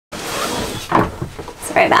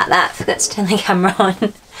Sorry about that, forgot to turn the camera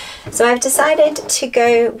on. So I've decided to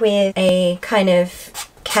go with a kind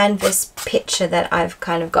of canvas picture that I've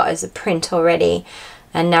kind of got as a print already,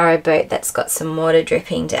 a narrowboat that's got some water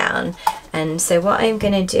dripping down. And so what I'm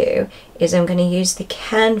going to do is I'm going to use the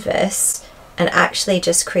canvas and actually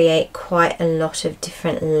just create quite a lot of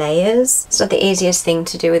different layers. It's not the easiest thing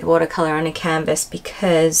to do with watercolor on a canvas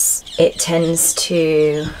because it tends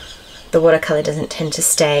to, the watercolor doesn't tend to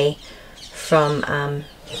stay from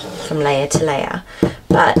layer to layer.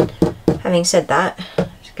 But having said that, I'm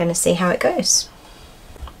going to see how it goes.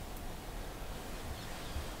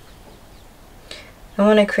 I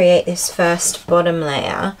want to create this first bottom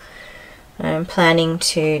layer. I'm planning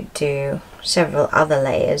to do several other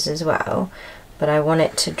layers as well, but I want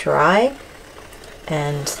it to dry,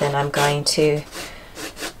 and then I'm going to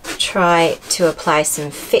try to apply some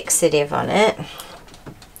fixative on it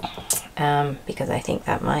because I think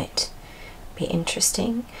that might be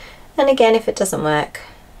interesting. And again, if it doesn't work,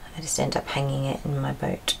 I just end up hanging it in my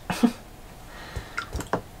boat.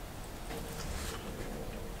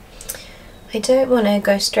 I don't want to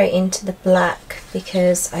go straight into the black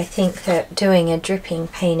because I think that doing a dripping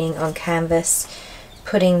painting on canvas,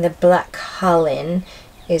 putting the black hull in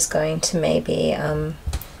is going to maybe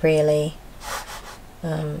really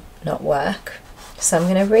not work. So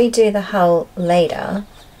I'm going to redo the hull later.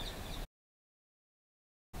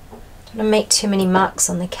 I don't want to make too many marks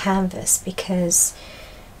on the canvas because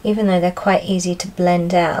even though they're quite easy to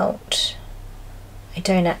blend out, I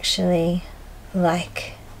don't actually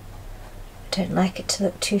like it to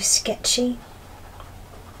look too sketchy.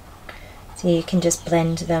 So you can just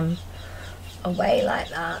blend them away like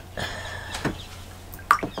that.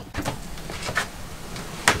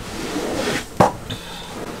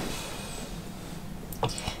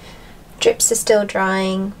 Drips are still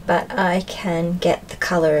drying, but I can get the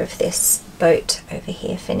colour of this boat over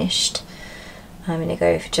here finished. I'm going to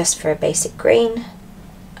go just for a basic green.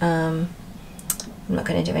 I'm not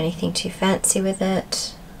going to do anything too fancy with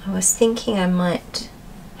it. I was thinking I might,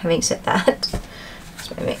 having said that,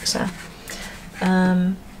 that's my mixer.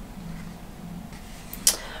 I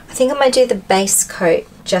think I might do the base coat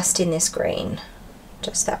just in this green,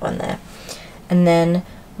 just that one there. And then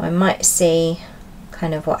I might see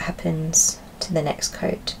kind of what happens to the next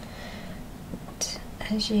coat. But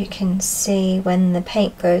as you can see, when the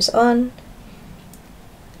paint goes on,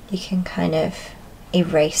 you can kind of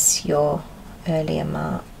erase your earlier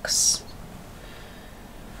marks.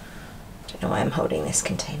 I don't know why I'm holding this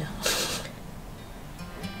container.